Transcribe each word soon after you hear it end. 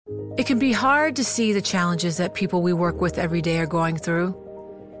It can be hard to see the challenges that people we work with every day are going through.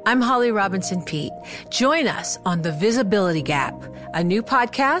 I'm Holly Robinson Pete. Join us on The Visibility Gap, a new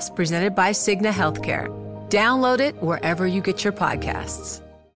podcast presented by Cigna Healthcare. Download it wherever you get your podcasts.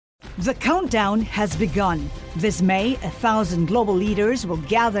 The countdown has begun. This May, 1,000 global leaders will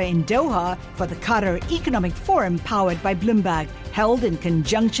gather in Doha for the Qatar Economic Forum powered by Bloomberg, held in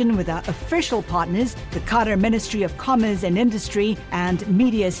conjunction with our official partners, the Qatar Ministry of Commerce and Industry and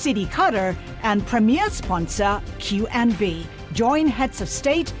Media City Qatar, and premier sponsor Q&B. Join heads of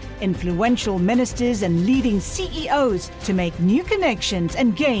state, influential ministers, and leading CEOs to make new connections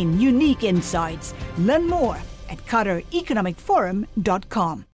and gain unique insights. Learn more at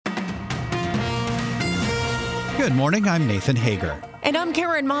QatarEconomicForum.com. Good morning, I'm Nathan Hager. And I'm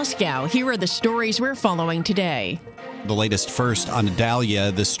Karen Moscow. Here are the stories we're following today. The latest first on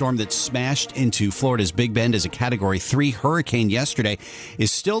Idalia, the storm that smashed into Florida's Big Bend as a Category 3 hurricane yesterday,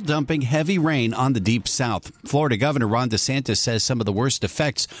 is still dumping heavy rain on the deep south. Florida Governor Ron DeSantis says some of the worst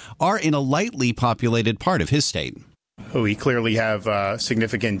effects are in a lightly populated part of his state. We clearly have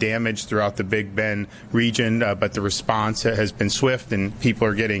significant damage throughout the Big Bend region, but the response has been swift and people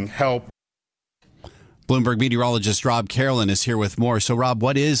are getting help. Bloomberg meteorologist Rob Carolyn is here with more. So, Rob,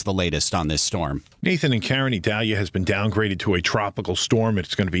 what is the latest on this storm? Nathan and Karen, Idalia has been downgraded to a tropical storm.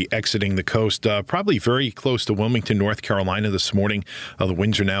 It's going to be exiting the coast, probably very close to Wilmington, North Carolina this morning. The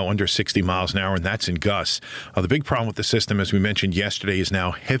winds are now under 60 miles an hour, and that's in gusts. The big problem with the system, as we mentioned yesterday, is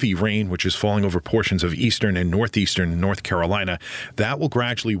now heavy rain, which is falling over portions of eastern and northeastern North Carolina. That will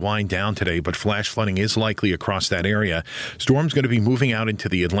gradually wind down today, but flash flooding is likely across that area. Storm's going to be moving out into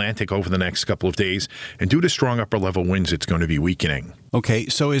the Atlantic over the next couple of days. And due to strong upper-level winds, it's going to be weakening. Okay,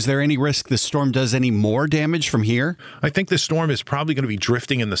 so is there any risk the storm does any more damage from here? I think the storm is probably going to be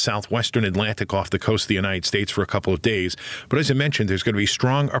drifting in the southwestern Atlantic off the coast of the United States for a couple of days. But as I mentioned, there's going to be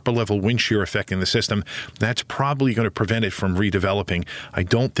strong upper-level wind shear affecting the system. That's probably going to prevent it from redeveloping. I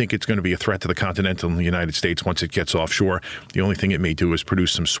don't think it's going to be a threat to the continental United States once it gets offshore. The only thing it may do is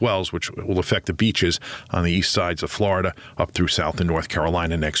produce some swells, which will affect the beaches on the east sides of Florida up through South and North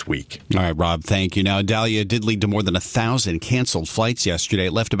Carolina next week. All right, Rob, thank you. Now, Idalia did lead to more than 1,000 canceled flights yesterday.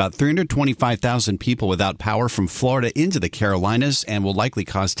 It left about 325,000 people without power from Florida into the Carolinas and will likely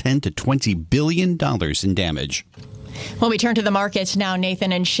cause $10 to $20 billion in damage. Well, we turn to the markets now,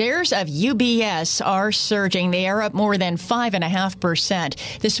 Nathan, and shares of UBS are surging. They are up more than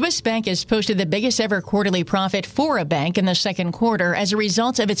 5.5%. The Swiss bank has posted the biggest ever quarterly profit for a bank in the second quarter as a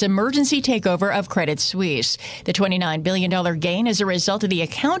result of its emergency takeover of Credit Suisse. The $29 billion gain is a result of the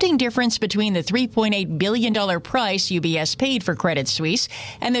accounting difference between the $3.8 billion price UBS paid for Credit Suisse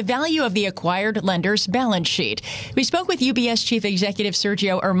and the value of the acquired lender's balance sheet. We spoke with UBS Chief Executive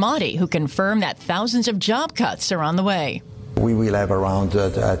Sergio Ermotti, who confirmed that thousands of job cuts are on the way. We will have around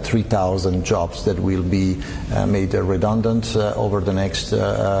 3,000 jobs that will be made redundant over the next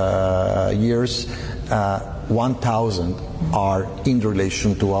years. 1,000 are in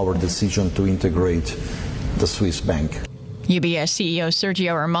relation to our decision to integrate the Swiss bank. UBS CEO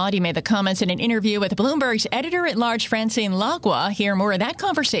Sergio Ermotti made the comments in an interview with Bloomberg's editor-at-large Francine Lacqua. Hear more of that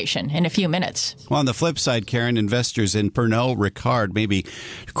conversation in a few minutes. Well, on the flip side, Karen, investors in Pernod Ricard may be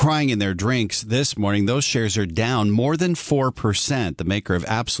crying in their drinks this morning. Those shares are down more than 4%. The maker of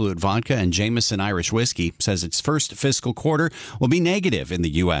Absolute Vodka and Jameson Irish Whiskey says its first fiscal quarter will be negative in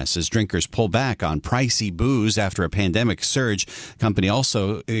the U.S. as drinkers pull back on pricey booze after a pandemic surge. The company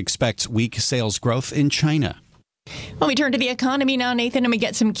also expects weak sales growth in China. Well, we turn to the economy now, Nathan, and we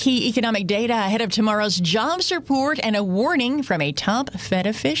get some key economic data ahead of tomorrow's jobs report and a warning from a top Fed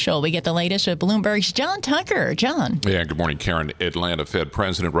official. We get the latest with Bloomberg's John Tucker. John. Yeah, good morning, Karen. Atlanta Fed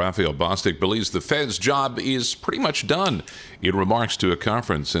President Raphael Bostic believes the Fed's job is pretty much done. In remarks to a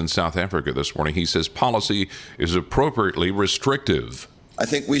conference in South Africa this morning, he says policy is appropriately restrictive. I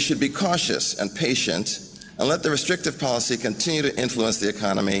think we should be cautious and patient and let the restrictive policy continue to influence the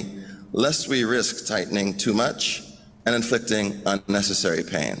economy, lest we risk tightening too much and inflicting unnecessary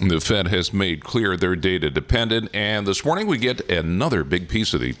pain. The Fed has made clear they're data dependent, and this morning we get another big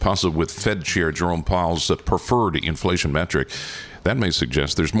piece of the puzzle with Fed Chair Jerome Powell's preferred inflation metric. That may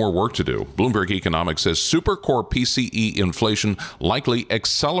suggest there's more work to do. Bloomberg Economics says supercore PCE inflation likely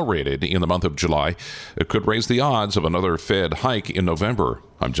accelerated in the month of July. It could raise the odds of another Fed hike in November.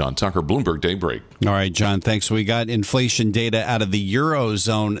 I'm John Tucker, Bloomberg Daybreak. All right, John, thanks. We got inflation data out of the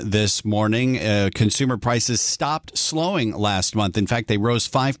Eurozone this morning. Consumer prices stopped slowing last month. In fact, they rose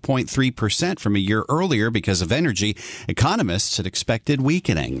 5.3% from a year earlier because of energy. Economists had expected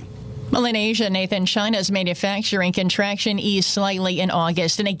weakening. Well, in Asia, Nathan, China's manufacturing contraction eased slightly in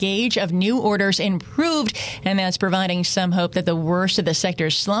August, and a gauge of new orders improved, and that's providing some hope that the worst of the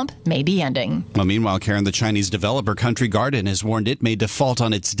sector's slump may be ending. Well, meanwhile, Karen, the Chinese developer Country Garden has warned it may default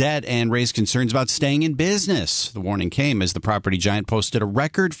on its debt and raised concerns about staying in business. The warning came as the property giant posted a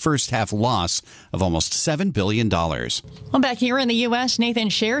record first-half loss of almost $7 billion. Well, back here in the U.S., Nathan,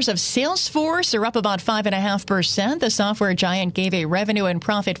 shares of Salesforce are up about 5.5%. The software giant gave a revenue and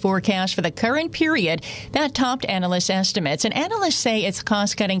profit forecast for the current period that topped analyst estimates. And analysts say its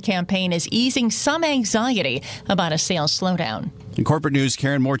cost-cutting campaign is easing some anxiety about a sales slowdown. In corporate news,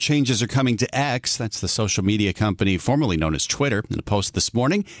 Karen, more changes are coming to X. That's the social media company formerly known as Twitter. In a post this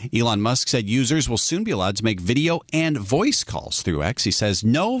morning, Elon Musk said users will soon be allowed to make video and voice calls through X. He says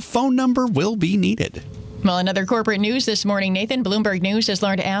no phone number will be needed. Well, in other corporate news this morning, Nathan, Bloomberg News has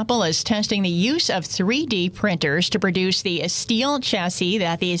learned Apple is testing the use of 3D printers to produce the steel chassis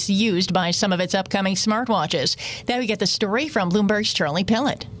that is used by some of its upcoming smartwatches. Now we get the story from Bloomberg's Charlie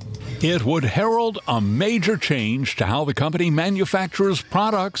Pillett. It would herald a major change to how the company manufactures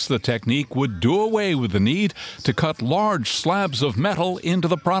products. The technique would do away with the need to cut large slabs of metal into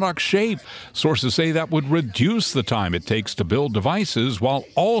the product's shape. Sources say that would reduce the time it takes to build devices while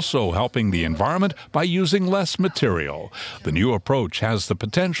also helping the environment by using less material. The new approach has the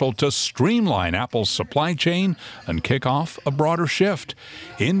potential to streamline Apple's supply chain and kick off a broader shift.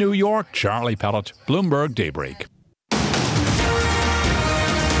 In New York, Charlie Pellett, Bloomberg Daybreak.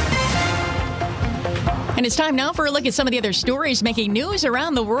 And it's time now for a look at some of the other stories making news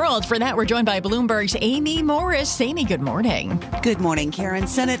around the world. For that, we're joined by Bloomberg's Amy Morris. Amy, good morning. Good morning, Karen.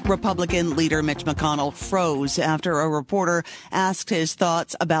 Senate Republican leader Mitch McConnell froze after a reporter asked his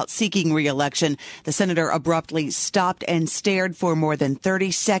thoughts about seeking re-election. The senator abruptly stopped and stared for more than 30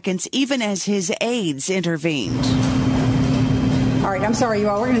 seconds, even as his aides intervened. All right, I'm sorry, you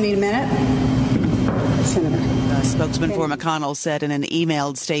all. We're going to need a minute. Senator. A spokesman for McConnell said in an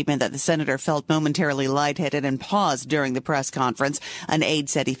emailed statement that the senator felt momentarily lightheaded and paused during the press conference. An aide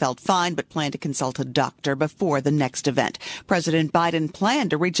said he felt fine but planned to consult a doctor before the next event. President Biden planned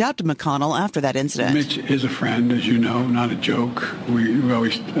to reach out to McConnell after that incident. Mitch is a friend, as you know, not a joke. We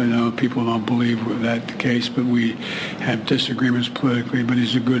always, people don't believe that the case, but we have disagreements politically, but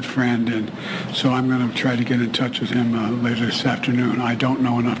he's a good friend, and so I'm going to try to get in touch with him later this afternoon. I don't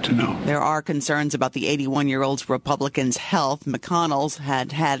know enough to know. There are concerns about the 81-year-old's Republicans' health. McConnell's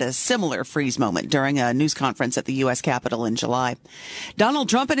had a similar freeze moment during a news conference at the U.S. Capitol in July. Donald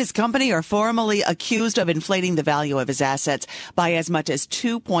Trump and his company are formally accused of inflating the value of his assets by as much as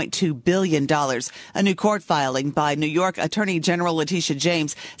 $2.2 billion. A new court filing by New York Attorney General Letitia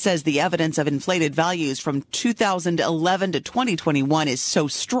James says the evidence of inflated values from 2011 to 2021 is so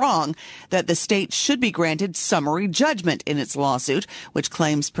strong that the state should be granted summary judgment in its lawsuit, which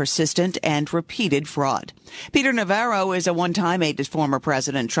claims persistent and repeated fraud. Peter Navarro is a one-time aide to former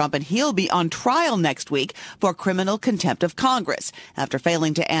President Trump, and he'll be on trial next week for criminal contempt of Congress after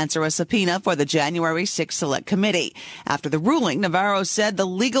failing to answer a subpoena for the January 6th Select Committee. After the ruling, Navarro said the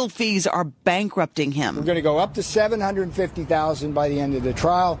legal fees are bankrupting him. We're going to go up to $750,000 by the end of the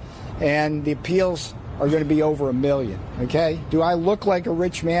trial, and the appeals are going to be over $1 million. Okay? Do I look like a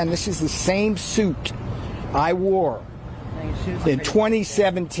rich man? This is the same suit I wore in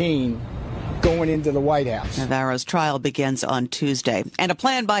 2017 going into the White House. Navarro's trial begins on Tuesday. And a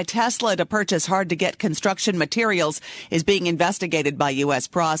plan by Tesla to purchase hard-to-get construction materials is being investigated by U.S.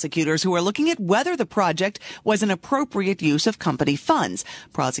 prosecutors who are looking at whether the project was an appropriate use of company funds.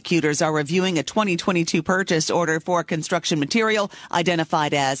 Prosecutors are reviewing a 2022 purchase order for construction material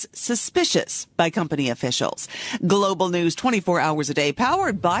identified as suspicious by company officials. Global news 24 hours a day,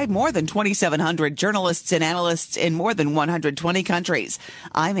 powered by more than 2,700 journalists and analysts in more than 120 countries.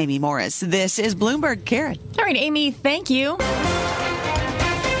 I'm Amy Morris. This is Bloomberg. Karen. All right, Amy, thank you.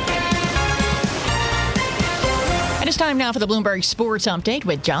 And it's time now for the Bloomberg Sports Update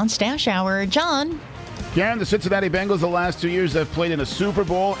with John Stashower. John. Karen, the Cincinnati Bengals the last 2 years have played in a Super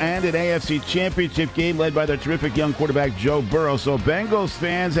Bowl and an AFC Championship game led by their terrific young quarterback Joe Burrow. So Bengals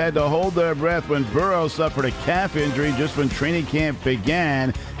fans had to hold their breath when Burrow suffered a calf injury just when training camp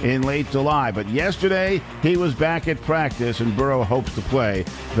began in late July. But yesterday, he was back at practice, and Burrow hopes to play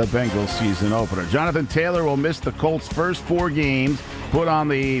the Bengals season opener. Jonathan Taylor will miss the Colts' first 4 games, put on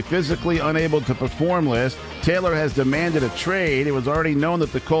the physically unable to perform list. Taylor has demanded a trade. It was already known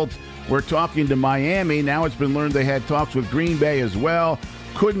that the Colts were talking to Miami. Now it's been learned they had talks with Green Bay as well.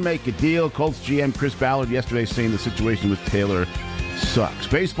 Couldn't make a deal. Colts GM Chris Ballard yesterday saying the situation with Taylor sucks.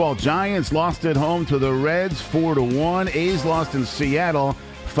 Baseball Giants lost at home to the Reds 4-1. A's lost in Seattle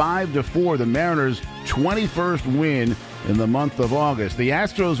 5-4. The Mariners' 21st win in the month of August. The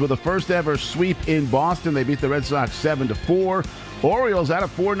Astros were the first ever sweep in Boston. They beat the Red Sox 7-4. Orioles had a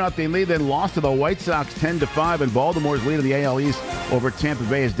 4-0 lead, then lost to the White Sox 10-5, and Baltimore's lead in the AL East over Tampa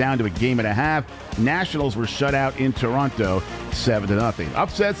Bay is down to a game and a half. Nationals were shut out in Toronto 7-0.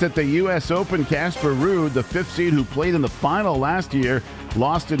 Upsets at the U.S. Open. Casper Ruud, the 5th seed who played in the final last year,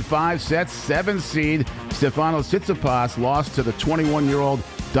 lost in 5 sets. 7th seed Stefanos Tsitsipas lost to the 21-year-old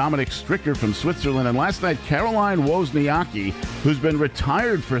Dominic Stricker from Switzerland. And last night, Caroline Wozniacki, who's been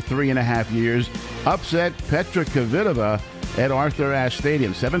retired for 3.5 years, upset Petra Kvitova at Arthur Ashe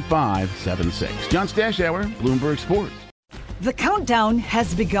Stadium, 7-5, 7-6. John Stashower, Bloomberg Sports. The countdown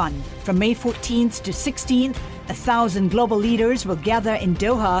has begun. From May 14th to 16th, 1,000 global leaders will gather in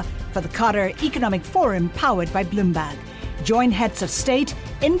Doha for the Qatar Economic Forum powered by Bloomberg. Join heads of state,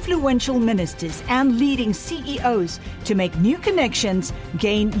 influential ministers, and leading CEOs to make new connections,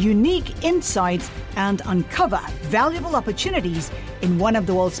 gain unique insights, and uncover valuable opportunities in one of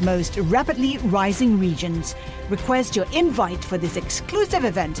the world's most rapidly rising regions. Request your invite for this exclusive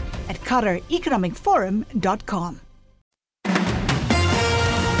event at QatarEconomicForum.com.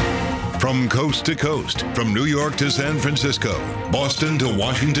 From coast to coast, from New York to San Francisco, Boston to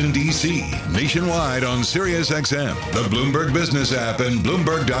Washington, D.C., nationwide on SiriusXM, the Bloomberg Business app, and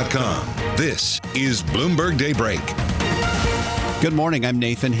Bloomberg.com. This is Bloomberg Daybreak. Good morning. I'm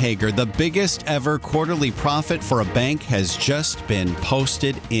Nathan Hager. The biggest ever quarterly profit for a bank has just been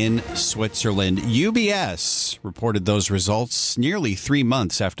posted in Switzerland. UBS reported those results nearly 3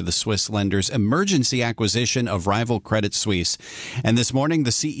 months after the Swiss lender's emergency acquisition of rival Credit Suisse. And this morning, the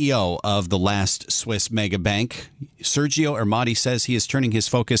CEO of the last Swiss mega bank, Sergio Ermati, says he is turning his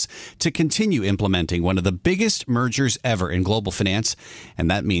focus to continue implementing one of the biggest mergers ever in global finance. And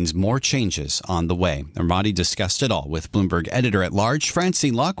that means more changes on the way. Ermati discussed it all with Bloomberg editor-at-large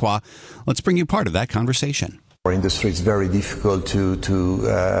Francine Lacroix. Let's bring you part of that conversation. Our industry, it's very difficult to do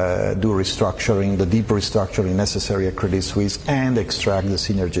restructuring, the deep restructuring necessary at Credit Suisse, and extract the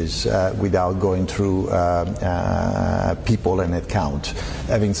synergies without going through people and headcount.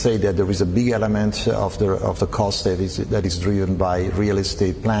 Having said that, there is a big element of the cost that is driven by real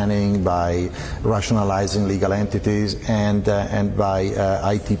estate planning, by rationalizing legal entities, and by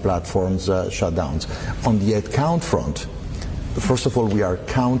IT platforms shutdowns. On the headcount front, first of all, we are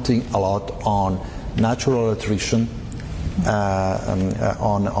counting a lot on natural attrition, on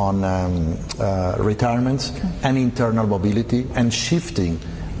retirements and internal mobility, and shifting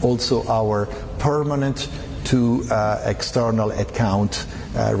also our permanent to external headcount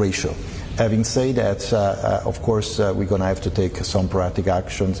ratio. Having said that, of course, we're going to have to take some proactive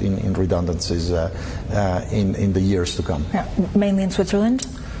actions in redundancies in the years to come. Yeah, mainly in Switzerland?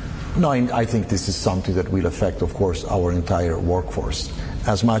 No, I think this is something that will affect, of course, our entire workforce.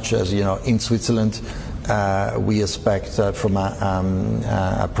 As much as, in Switzerland, we expect from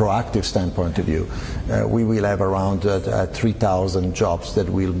a proactive standpoint of view, we will have around 3,000 jobs that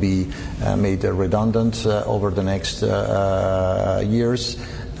will be made redundant over the next years.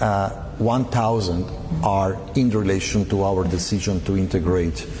 1,000 are in relation to our decision to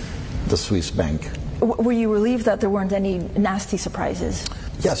integrate the Swiss bank. Were you relieved that there weren't any nasty surprises?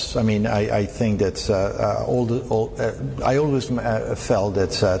 Yes, I mean, I think that I always felt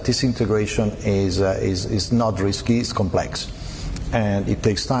that this integration is not risky, it's complex. And it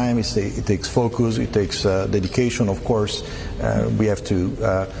takes time, it takes focus, it takes dedication. Of course,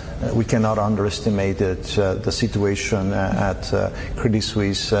 we cannot underestimate that the situation at Credit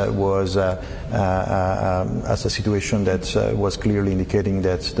Suisse was as a situation that was clearly indicating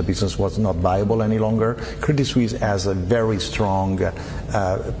that the business was not viable any longer. Credit Suisse has a very strong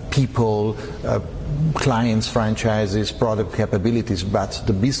people, clients, franchises, product capabilities, but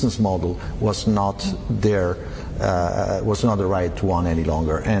the business model was not there. Was not the right one any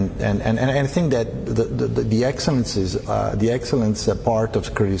longer, and I think that the excellence part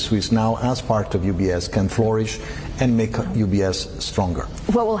of Credit Suisse now, as part of UBS, can flourish and make UBS stronger.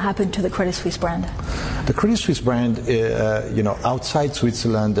 What will happen to the Credit Suisse brand? The Credit Suisse brand, outside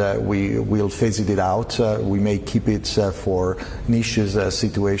Switzerland, we will phase it out. We may keep it for niches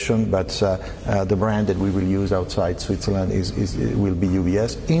situation, but the brand that we will use outside Switzerland will be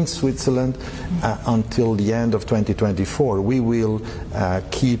UBS. In Switzerland, until the end of 2024, we will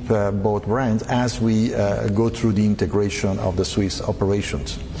keep both brands as we go through the integration of the Swiss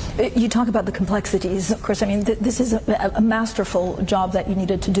operations. You talk about the complexities, Chris. I mean, this is a masterful job that you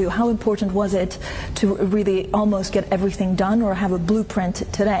needed to do. How important was it to really almost get everything done, or have a blueprint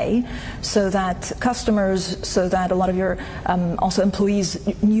today, so that customers, so that a lot of your also employees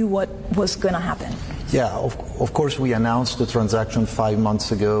knew what was going to happen? Yeah, Of course, we announced the transaction 5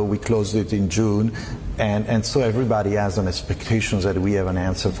 months ago. We closed it in June. And so everybody has an expectation that we have an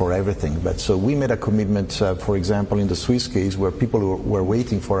answer for everything. But so we made a commitment, for example, in the Swiss case, where people were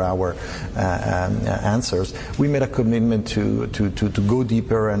waiting for our answers. We made a commitment to go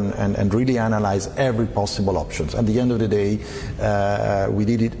deeper and really analyze every possible options. At the end of the day, we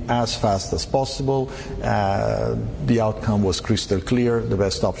did it as fast as possible. The outcome was crystal clear. The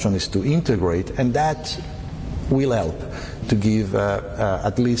best option is to integrate, and that will help to give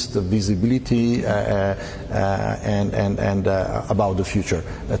at least visibility and about the future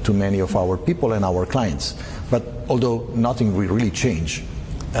to many of our people and our clients. But although nothing will really change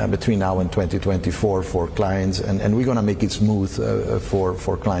between now and 2024 for clients, and we're going to make it smooth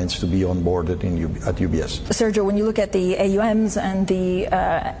for clients to be onboarded at UBS. Sergio, when you look at the AUMs and the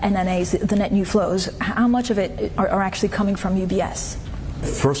NNAs, the net new flows, how much of it are actually coming from UBS?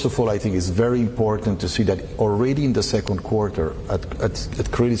 First of all, I think it's very important to see that already in the second quarter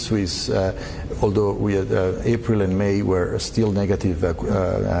at Credit Suisse, although we had April and May were still negative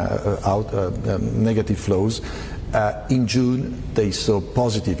negative flows, in June they saw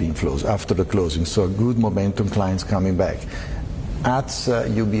positive inflows after the closing, so good momentum, clients coming back. At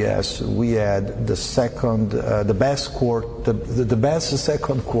UBS, we had the best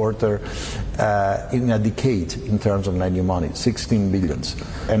second quarter in a decade in terms of net new money, 16 billions.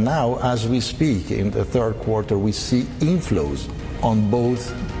 And now, as we speak, in the third quarter, we see inflows on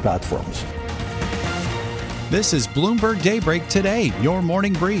both platforms. This is Bloomberg Daybreak Today, your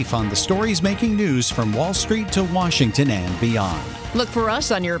morning brief on the stories making news from Wall Street to Washington and beyond. Look for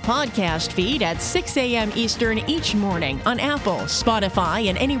us on your podcast feed at 6 a.m. Eastern each morning on Apple, Spotify,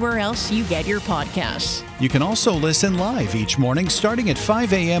 and anywhere else you get your podcasts. You can also listen live each morning starting at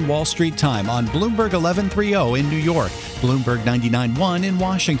 5 a.m. Wall Street time on Bloomberg 1130 in New York, Bloomberg 99.1 in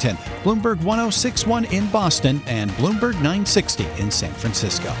Washington, Bloomberg 106.1 in Boston, and Bloomberg 960 in San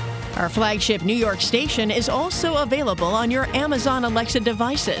Francisco. Our flagship New York station is also available on your Amazon Alexa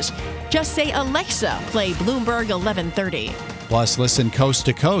devices. Just say, Alexa, play Bloomberg 1130. Plus, listen coast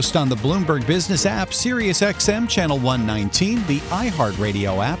to coast on the Bloomberg Business app, Sirius XM Channel 119, the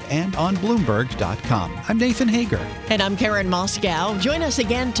iHeartRadio app, and on Bloomberg.com. I'm Nathan Hager. And I'm Karen Moscow. Join us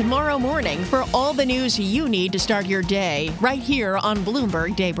again tomorrow morning for all the news you need to start your day, right here on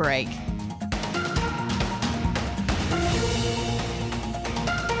Bloomberg Daybreak.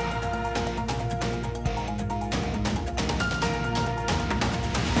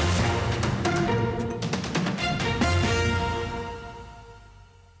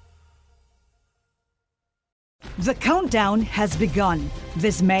 The countdown has begun.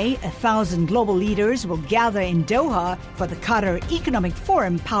 This May, 1,000 global leaders will gather in Doha for the Qatar Economic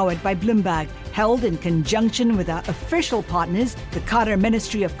Forum powered by Bloomberg, held in conjunction with our official partners, the Qatar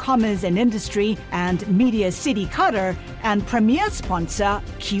Ministry of Commerce and Industry and Media City Qatar, and premier sponsor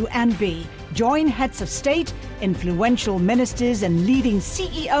QNB. Join heads of state, influential ministers, and leading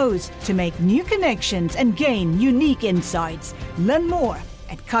CEOs to make new connections and gain unique insights. Learn more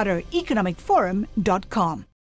at QatarEconomicForum.com.